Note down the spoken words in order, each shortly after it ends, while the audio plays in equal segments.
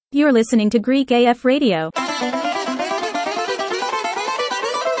You're listening to Greek AF Radio.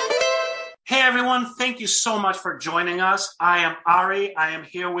 Hey everyone, thank you so much for joining us. I am Ari. I am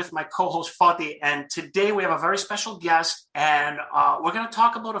here with my co-host Foti, and today we have a very special guest, and we're going to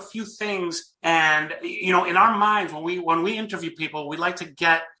talk about a few things. And in our minds, when we interview people, we like to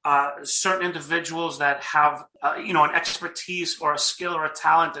get certain individuals that have an expertise or a skill or a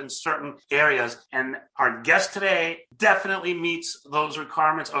talent in certain areas. And our guest today definitely meets those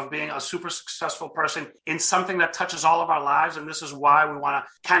requirements of being a super successful person in something that touches all of our lives. And this is why we want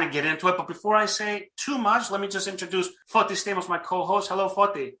to kind of get into it. But before I say too much, let me just introduce Foti Stamos, my co-host. Hello,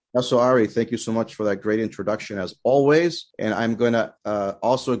 Foti. So Ari, thank you so much for that great introduction as always. And I'm going to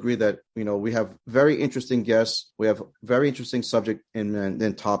also agree that, we have very interesting guests. We have very interesting subject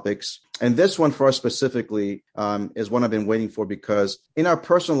and topics. And this one for us specifically is one I've been waiting for, because in our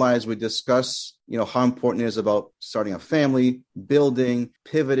personal lives, we discuss, how important it is about starting a family, building,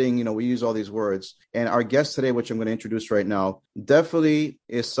 pivoting. We use all these words. And our guest today, which I'm going to introduce right now, definitely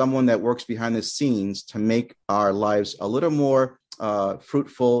is someone that works behind the scenes to make our lives a little more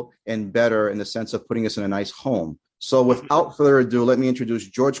fruitful and better in the sense of putting us in a nice home. So without further ado, let me introduce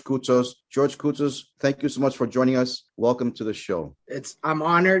George Koutsos. George Koutsos, thank you so much for joining us. Welcome to the show. I'm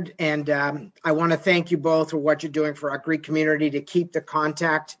honored, and I want to thank you both for what you're doing for our Greek community to keep the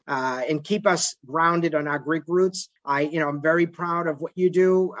contact and keep us grounded on our Greek roots. I'm very proud of what you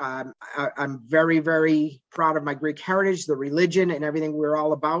do. I'm very, very proud of my Greek heritage, the religion, and everything we're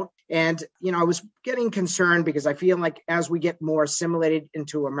all about. And, I was getting concerned because I feel like as we get more assimilated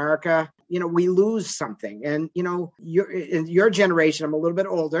into America, we lose something. And, in your generation, I'm a little bit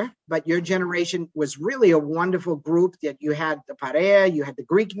older, but your generation was really a wonderful group that you had the Parea, you had the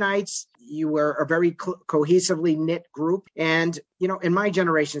Greek nights, you were a very cohesively knit group. And, in my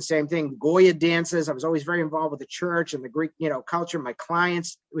generation, same thing, Goya dances. I was always very involved with the church and the Greek, culture. My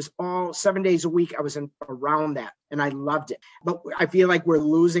clients, it was all 7 days a week. I was around that and I loved it. But I feel like we're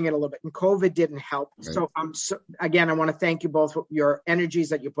losing it a little bit, and COVID didn't help. Right. So again, I want to thank you both for your energies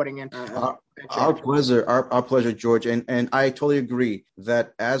that you're putting in. Our pleasure. Our pleasure, George. And I totally agree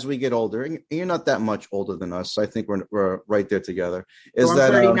that as we get older, and you're not that much older than us, I think we're right there together. I'm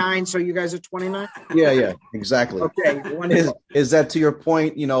 39, so you guys are 29? Yeah, exactly. Okay, wonderful. Is that to your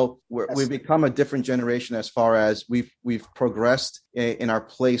point, we've become a different generation as far as we've progressed in our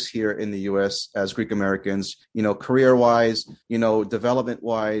place here in the U.S. as Greek Americans, career-wise,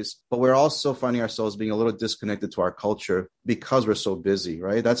 development-wise, but we're also finding ourselves being a little disconnected to our culture because we're so busy,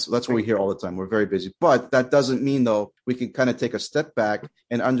 right? That's what we hear all the time. We're very busy. But that doesn't mean, though, we can kind of take a step back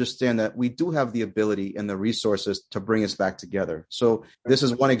and understand that we do have the ability and the resources to bring us back together. So this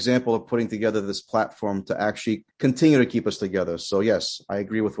is one example of putting together this platform to actually continue to keep us together. So yes, I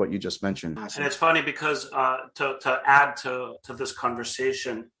agree with what you just mentioned. And it's funny because to add to this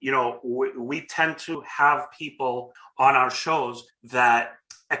conversation, we tend to have people on our shows that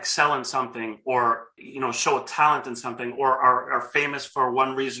excel in something or, show a talent in something or are famous for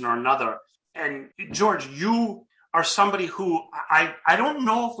one reason or another. And George, you are somebody who I don't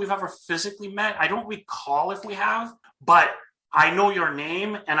know if we've ever physically met. I don't recall if we have, but I know your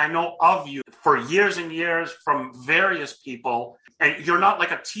name and I know of you for years and years from various people. And you're not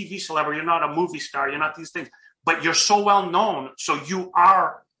like a TV celebrity. You're not a movie star. You're not these things, but you're so well known. So you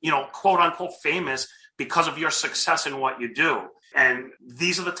are, quote unquote famous because of your success in what you do. And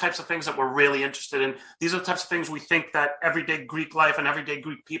these are the types of things that we're really interested in. These are the types of things we think that everyday Greek life and everyday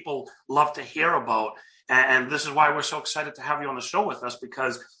Greek people love to hear about. And this is why we're so excited to have you on the show with us,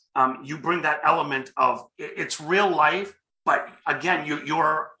 because you bring that element of it's real life. But again,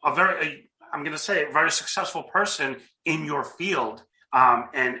 you're a very successful person in your field.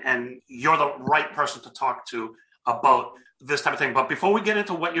 And you're the right person to talk to about this type of thing. But before we get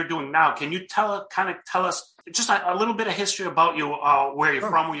into what you're doing now, can you tell us just a little bit of history about you, where you're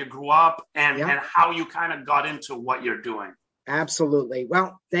from, where you grew up, and how you kind of got into what you're doing? Absolutely.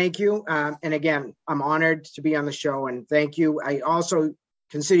 Well, thank you. And again, I'm honored to be on the show, and thank you. I also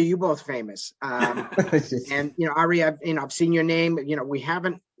consider you both famous. And, Ari, I've seen your name. We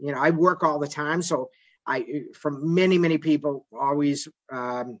haven't, I work all the time. So from many, many people always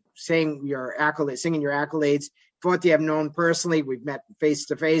singing your accolades. Foti I've known personally. We've met face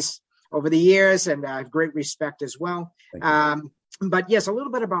to face over the years, and I have great respect as well. But yes, a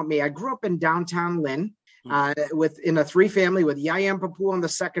little bit about me. I grew up in downtown Lynn in a three-family with Yaya and Papu on the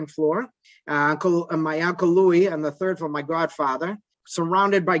second floor, my Uncle Louis on the third floor, my godfather,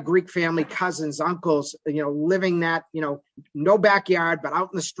 surrounded by Greek family, cousins, uncles, living that, no backyard, but out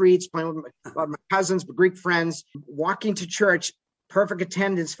in the streets, playing with my cousins, Greek friends, walking to church, perfect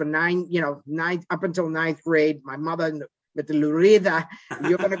attendance for ninth up until ninth grade. My mother with the Lurida.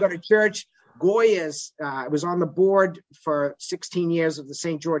 You're going to go to church. Goya's, I was on the board for 16 years of the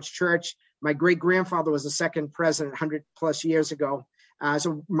St. George Church. My great-grandfather was the second president 100 plus years ago.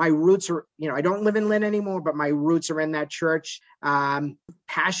 So my roots are, I don't live in Lynn anymore, but my roots are in that church.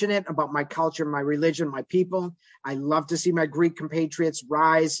 Passionate about my culture, my religion, my people. I love to see my Greek compatriots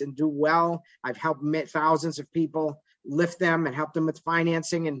rise and do well. I've helped thousands of people, lift them and help them with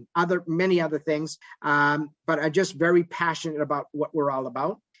financing and many other things. But I'm just very passionate about what we're all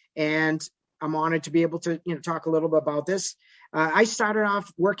about. And I'm honored to be able to, talk a little bit about this. I started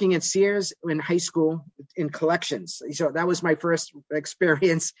off working at Sears in high school in collections. So that was my first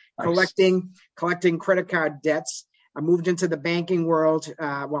experience. Nice. collecting credit card debts. I moved into the banking world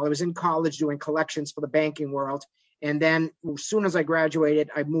while I was in college doing collections for the banking world. And then as soon as I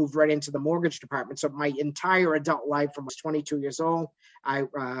graduated, I moved right into the mortgage department. So my entire adult life from I was 22 years old, I've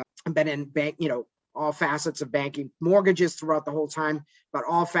been in bank, all facets of banking, mortgages throughout the whole time, but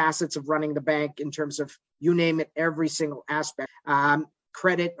all facets of running the bank in terms of, you name it, every single aspect.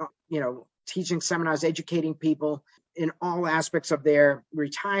 Credit, teaching seminars, educating people in all aspects of their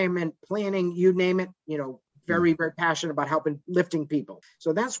retirement planning, you name it, very, very passionate about lifting people.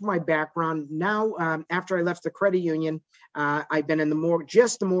 So that's my background. Now, after I left the credit union, I've been in the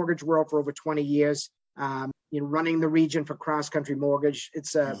mortgage world for over 20 years. Running the region for Cross Country Mortgage.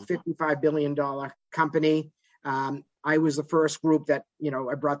 It's a $55 billion company. I was the first group that,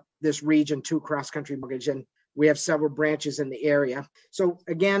 I brought this region to Cross Country Mortgage, and we have several branches in the area. So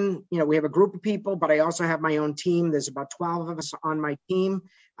again, we have a group of people, but I also have my own team. There's about 12 of us on my team.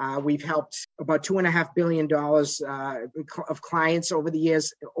 We've helped about $2.5 billion of clients over the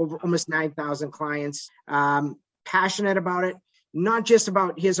years, over almost 9,000 clients. Passionate about it. Not just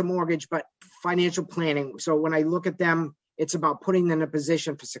about here's a mortgage, but financial planning. So when I look at them, it's about putting them in a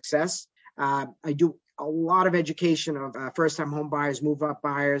position for success. I do a lot of education of first-time home buyers, move-up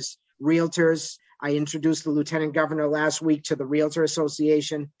buyers, realtors. I introduced the Lieutenant Governor last week to the Realtor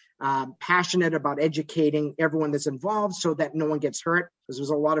Association. Passionate about educating everyone that's involved so that no one gets hurt. Because there was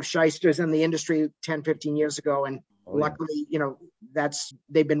a lot of shysters in the industry 10, 15 years ago. And luckily,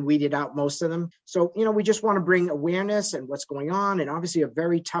 they've been weeded out, most of them. So, we just want to bring awareness and what's going on. And obviously a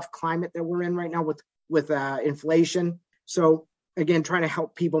very tough climate that we're in right now with inflation. So again, trying to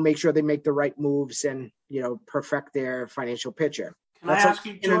help people make sure they make the right moves and, perfect their financial picture. That's I ask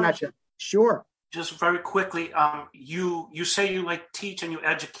you, George, in a nutshell? Sure. Just very quickly, you say you teach and you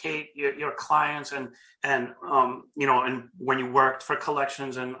educate your clients and when you worked for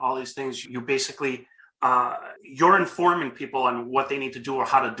collections and all these things, you basically you're informing people on what they need to do or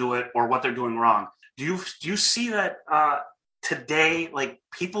how to do it or what they're doing wrong. Do you see that today?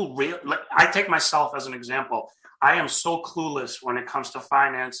 People I take myself as an example. I am so clueless when it comes to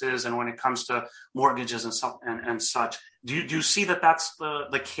finances and when it comes to mortgages and such. Do you see that that's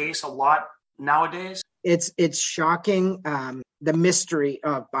the case a lot nowadays? It's shocking, the mystery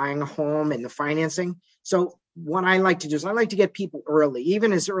of buying a home and the financing. So what I like to do is I like to get people early,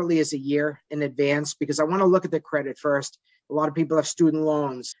 even as early as a year in advance, because I want to look at their credit first. A lot of people have student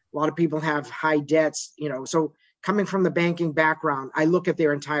loans. A lot of people have high debts, so coming from the banking background, I look at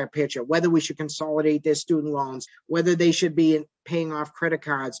their entire picture, whether we should consolidate their student loans, whether they should be paying off credit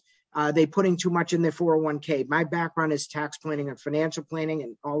cards. They putting too much in their 401k. My background is tax planning and financial planning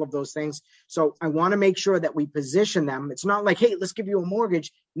and all of those things. So I want to make sure that we position them. It's not like, hey, let's give you a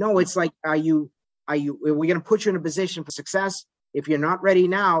mortgage. No, it's like, are we going to put you in a position for success? If you're not ready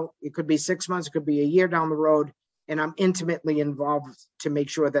now, it could be 6 months, it could be a year down the road. And I'm intimately involved to make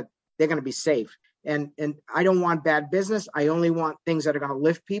sure that they're going to be safe. And I don't want bad business. I only want things that are going to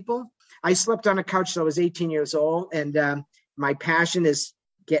lift people. I slept on a couch till I was 18 years old. And my passion is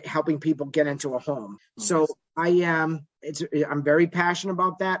helping people get into a home. So I'm very passionate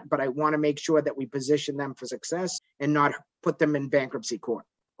about that, but I want to make sure that we position them for success and not put them in bankruptcy court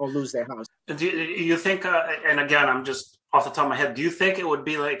or lose their house. Do you think, and again, I'm just off the top of my head, do you think it would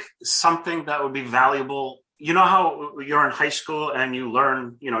be something that would be valuable? You know how you're in high school and you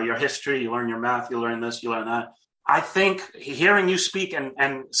learn, your history, you learn your math, you learn this, you learn that. I think hearing you speak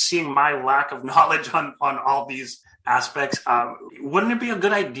and seeing my lack of knowledge on all these aspects, wouldn't it be a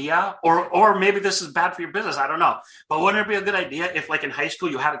good idea, or maybe this is bad for your business, I don't know, but wouldn't it be a good idea if in high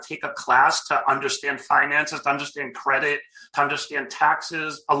school you had to take a class to understand finances, to understand credit, to understand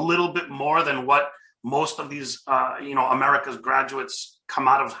taxes a little bit more than what most of these America's graduates come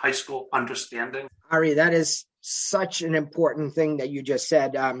out of high school understanding? Ari, that is such an important thing that you just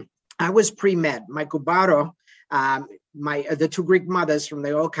said. I was pre-med. My cubaro, the two Greek mothers from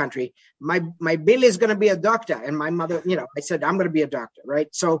the old country. My Billy is going to be a doctor, and my mother, I said I'm going to be a doctor, right?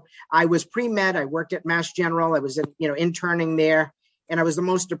 So I was pre-med. I worked at Mass General. I was interning there, and I was the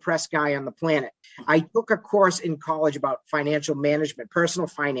most depressed guy on the planet. I took a course in college about financial management, personal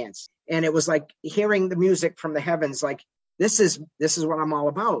finance, and it was like hearing the music from the heavens. Like this is what I'm all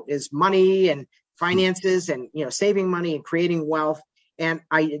about: is money and finances, and saving money and creating wealth. And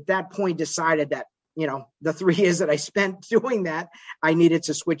I at that point decided that the 3 years that I spent doing that, I needed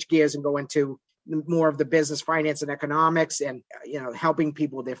to switch gears and go into more of the business, finance, and economics, and helping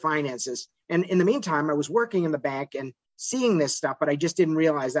people with their finances. And in the meantime, I was working in the bank and seeing this stuff, but I just didn't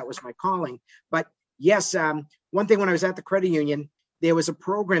realize that was my calling. But yes, one thing, when I was at the credit union, there was a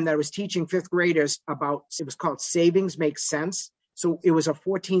program that I was teaching fifth graders about. It was called Savings Makes Sense. So it was a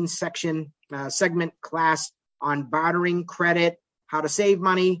 14 section segment class on bartering, credit, how to save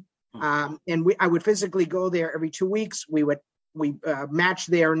money. And I would physically go there every 2 weeks. We match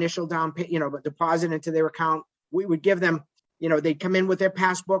their initial down payment, deposit into their account. We would give them, they'd come in with their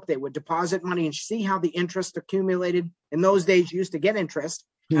passbook. They would deposit money and see how the interest accumulated. In those days, you used to get interest.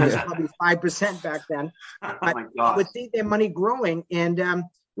 It was probably 5% back then. But you would see their money growing. And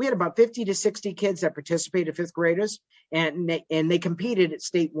we had about 50 to 60 kids that participated, fifth graders, and they competed at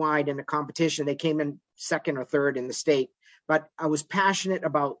statewide in a competition. They came in second or third in the state. But I was passionate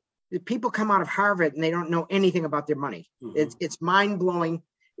about people come out of Harvard and they don't know anything about their money. Mm-hmm. It's mind blowing.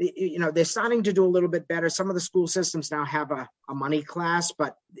 They're starting to do a little bit better. Some of the school systems now have a money class,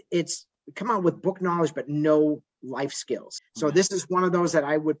 but it's come out with book knowledge, but no life skills. So this is one of those that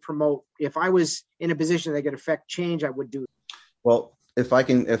I would promote. If I was in a position that could affect change, I would do. Well, if I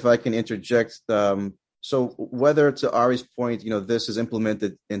can interject, so whether, to Ari's point, this is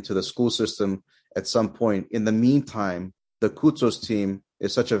implemented into the school system at some point. In the meantime, the Koutsos team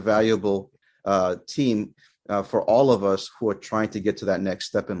is such a valuable team for all of us who are trying to get to that next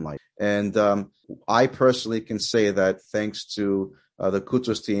step in life. And I personally can say that thanks to the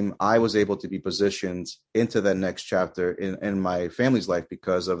Koutsos team, I was able to be positioned into that next chapter in my family's life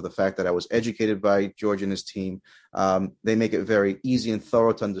because of the fact that I was educated by George and his team. They make it very easy and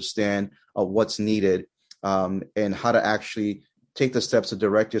thorough to understand what's needed and how to actually take the steps to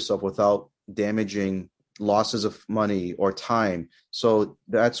direct yourself without damaging losses of money or time. So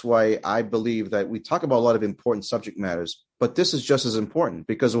that's why I believe that we talk about a lot of important subject matters, but this is just as important,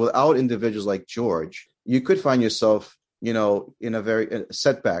 because without individuals like George, you could find yourself, in a very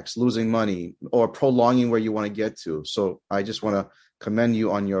setbacks, losing money or prolonging where you want to get to. So I just want to commend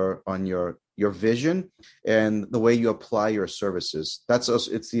you on your vision and the way you apply your services.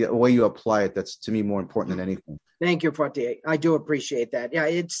 It's the way you apply it that's, to me, more important than anything. Thank you, Forte. I do appreciate that. Yeah,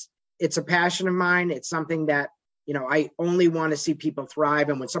 it's a passion of mine. It's something that, I only want to see people thrive.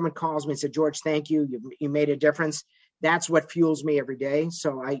 And when someone calls me and says, George, thank you. You made a difference. That's what fuels me every day.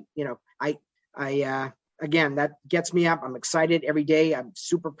 So again, that gets me up. I'm excited every day. I'm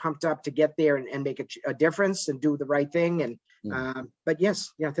super pumped up to get there and make a difference and do the right thing. And, but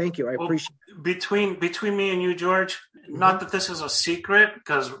yes, thank you. I appreciate it. Between me and you, George, not that this is a secret,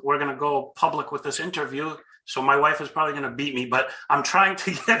 because we're going to go public with this interview. So my wife is probably going to beat me, but I'm trying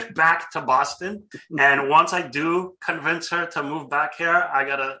to get back to Boston. And once I do convince her to move back here, I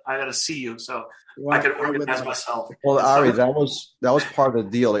gotta see you. So I can organize myself. Well, Ari, that was part of the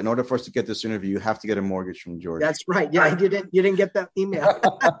deal. In order for us to get this interview, you have to get a mortgage from George. That's right. Yeah, you didn't get that email.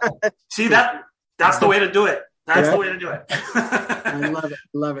 See, that's the way to do it. That's the way to do it. I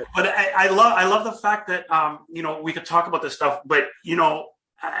love it. But I love the fact that we could talk about this stuff, but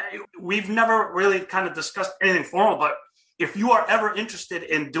we've never really kind of discussed anything formal. But if you are ever interested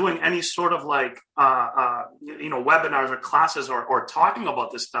in doing any sort of webinars or classes or talking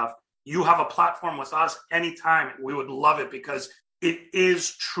about this stuff, you have a platform with us anytime. We would love it, because it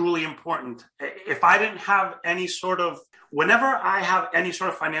is truly important. If I didn't have whenever I have any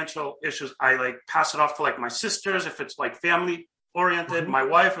sort of financial issues, I pass it off to my sisters, if it's family oriented, my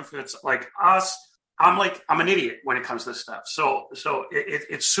wife, if it's us. I'm an idiot when it comes to this stuff. So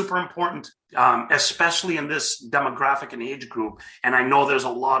it's super important, especially in this demographic and age group. And I know there's a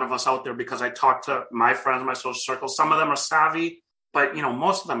lot of us out there, because I talk to my friends, my social circle. Some of them are savvy, but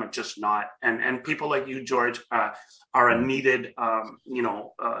most of them are just not. And people like you, George, are a needed,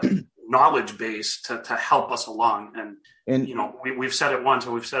 knowledge base to help us along. And we've said it once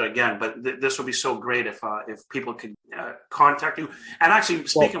and we've said it again, but this would be so great if people could contact you. And actually,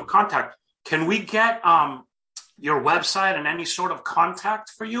 speaking of contact, can we get your website and any sort of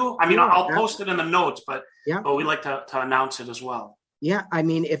contact for you? I mean, I'll post it in the notes, but we'd like to announce it as well. Yeah, I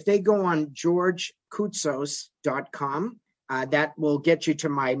mean, if they go on georgekoutsos.com, that will get you to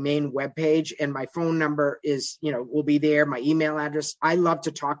my main webpage, and my phone number is, will be there. My email address. I love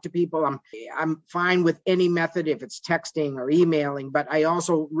to talk to people. I'm fine with any method, if it's texting or emailing, but I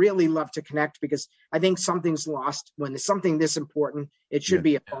also really love to connect, because I think something's lost when there's something this important. It should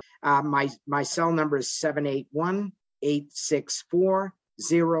be a phone. My cell number is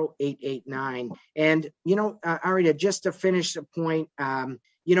 781-864-0889. And, Arita, just to finish the point,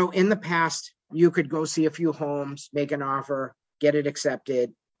 in the past, you could go see a few homes, make an offer, get it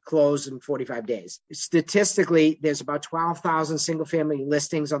accepted, close in 45 days. Statistically, there's about 12,000 single-family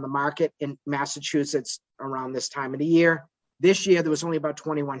listings on the market in Massachusetts around this time of the year. This year, there was only about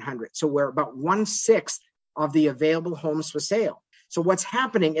 2,100. So we're about 1/6 of the available homes for sale. So what's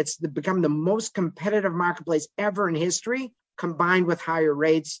happening, it's become the most competitive marketplace ever in history, combined with higher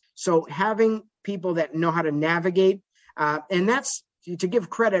rates. So having people that know how to navigate, and that's, to give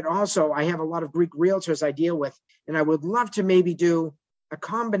credit also, I have a lot of Greek realtors I deal with, and I would love to maybe do a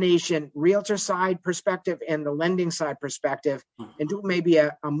combination realtor side perspective and the lending side perspective, and do maybe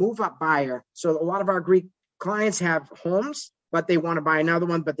a move-up buyer. So a lot of our Greek clients have homes, but they want to buy another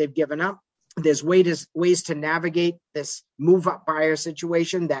one, but they've given up. There's ways to navigate this move-up buyer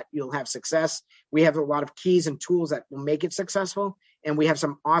situation that you'll have success. We have a lot of keys and tools that will make it successful, and we have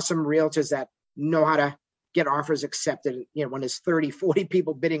some awesome realtors that know how to get offers accepted, when there's 30, 40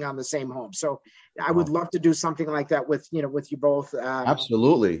 people bidding on the same home. So I would love to do something like that with you both.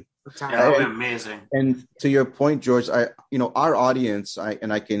 Absolutely. That would be amazing. And to your point, George, our audience,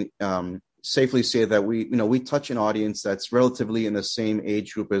 I can safely say that we touch an audience that's relatively in the same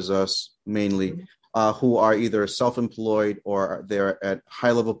age group as us, mainly, who are either self-employed or they're at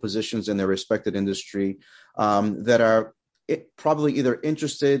high-level positions in their respected industry, that are probably either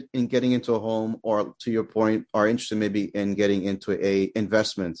interested in getting into a home, or, to your point, are interested maybe in getting into a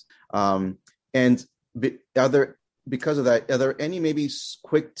investment. Because of that, are there any maybe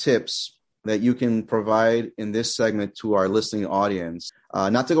quick tips that you can provide in this segment to our listening audience?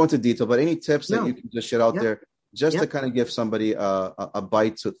 Not to go into detail, but any tips that you can just share out there, just to kind of give somebody a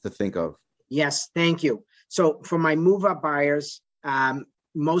bite to think of. Yes, thank you. So for my move-up buyers,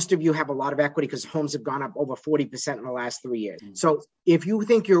 most of you have a lot of equity because homes have gone up over 40% in the last 3 years. So if you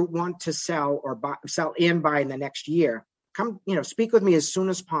think you want to sell and buy in the next year, come, speak with me as soon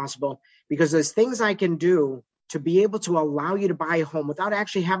as possible, because there's things I can do to be able to allow you to buy a home without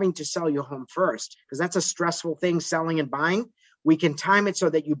actually having to sell your home first, because that's a stressful thing, selling and buying. We can time it so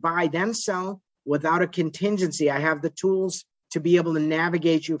that you buy, then sell without a contingency. I have the tools to be able to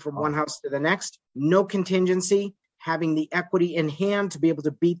navigate you from one house to the next. No contingency, having the equity in hand to be able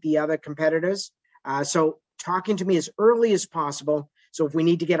to beat the other competitors. So talking to me as early as possible. So if we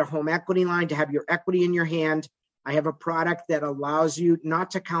need to get a home equity line to have your equity in your hand, I have a product that allows you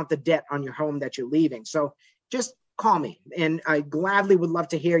not to count the debt on your home that you're leaving. So just call me, and I gladly would love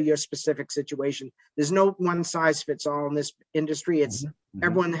to hear your specific situation. There's no one size fits all in this industry. It's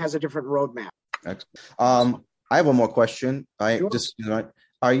everyone has a different roadmap. Excellent. I have one more question. Sure.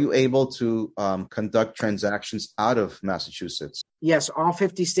 Are you able to conduct transactions out of Massachusetts? Yes, all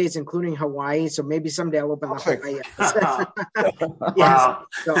 50 states, including Hawaii. So maybe someday I'll open up Hawaii. Yes. Wow.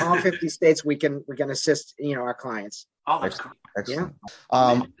 So all 50 states, we can assist, our clients. Oh, that's cool. Excellent.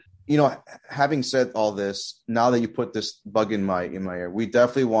 Yeah. Having said all this, now that you put this bug in my ear, we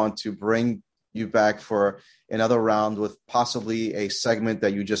definitely want to bring you back for another round with possibly a segment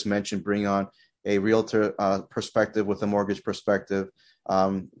that you just mentioned, bring on a realtor perspective with a mortgage perspective.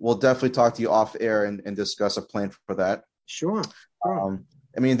 We'll definitely talk to you off air and discuss a plan for that. Sure.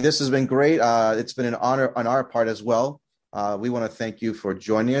 This has been great. It's been an honor on our part as well. We want to thank you for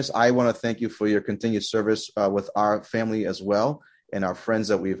joining us. I want to thank you for your continued service with our family as well, and our friends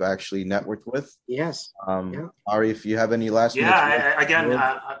that we've actually networked with. Yes. Ari, if you have any last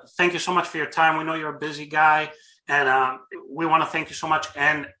thank you so much for your time. We know you're a busy guy, and we want to thank you so much.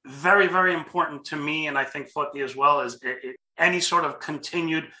 And very, very important to me, and I think Foti as well, is any sort of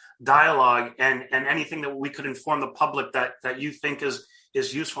continued dialogue and anything that we could inform the public that you think is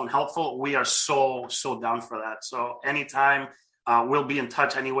useful and helpful. We are so down for that. So anytime, we'll be in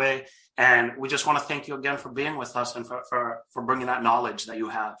touch anyway. And we just want to thank you again for being with us and for bringing that knowledge that you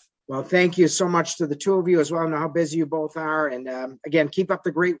have. Well, thank you so much to the two of you as well. I know how busy you both are. And again, keep up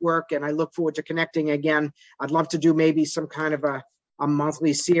the great work. And I look forward to connecting again. I'd love to do maybe some kind of a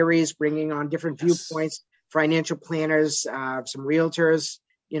monthly series, bringing on different viewpoints, financial planners, some realtors,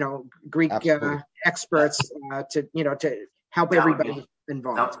 Greek experts to help everybody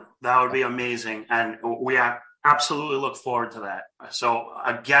involved. That would be amazing. And we absolutely look forward to that. So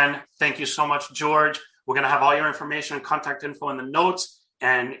again, thank you so much, George. We're going to have all your information and contact info in the notes,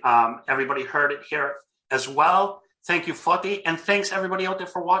 and everybody heard it here as well. Thank you, Foti. And thanks everybody out there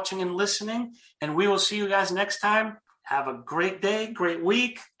for watching and listening. And we will see you guys next time. Have a great day, great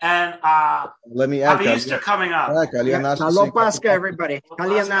week. And let me add happy Easter coming up. Hello, Pascha, everybody.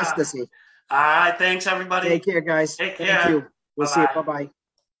 Kali Pascha. Anastasi. All right. Thanks, everybody. Take care, guys. Take care. Thank you. We'll see you. Bye-bye.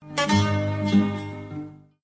 Bye-bye.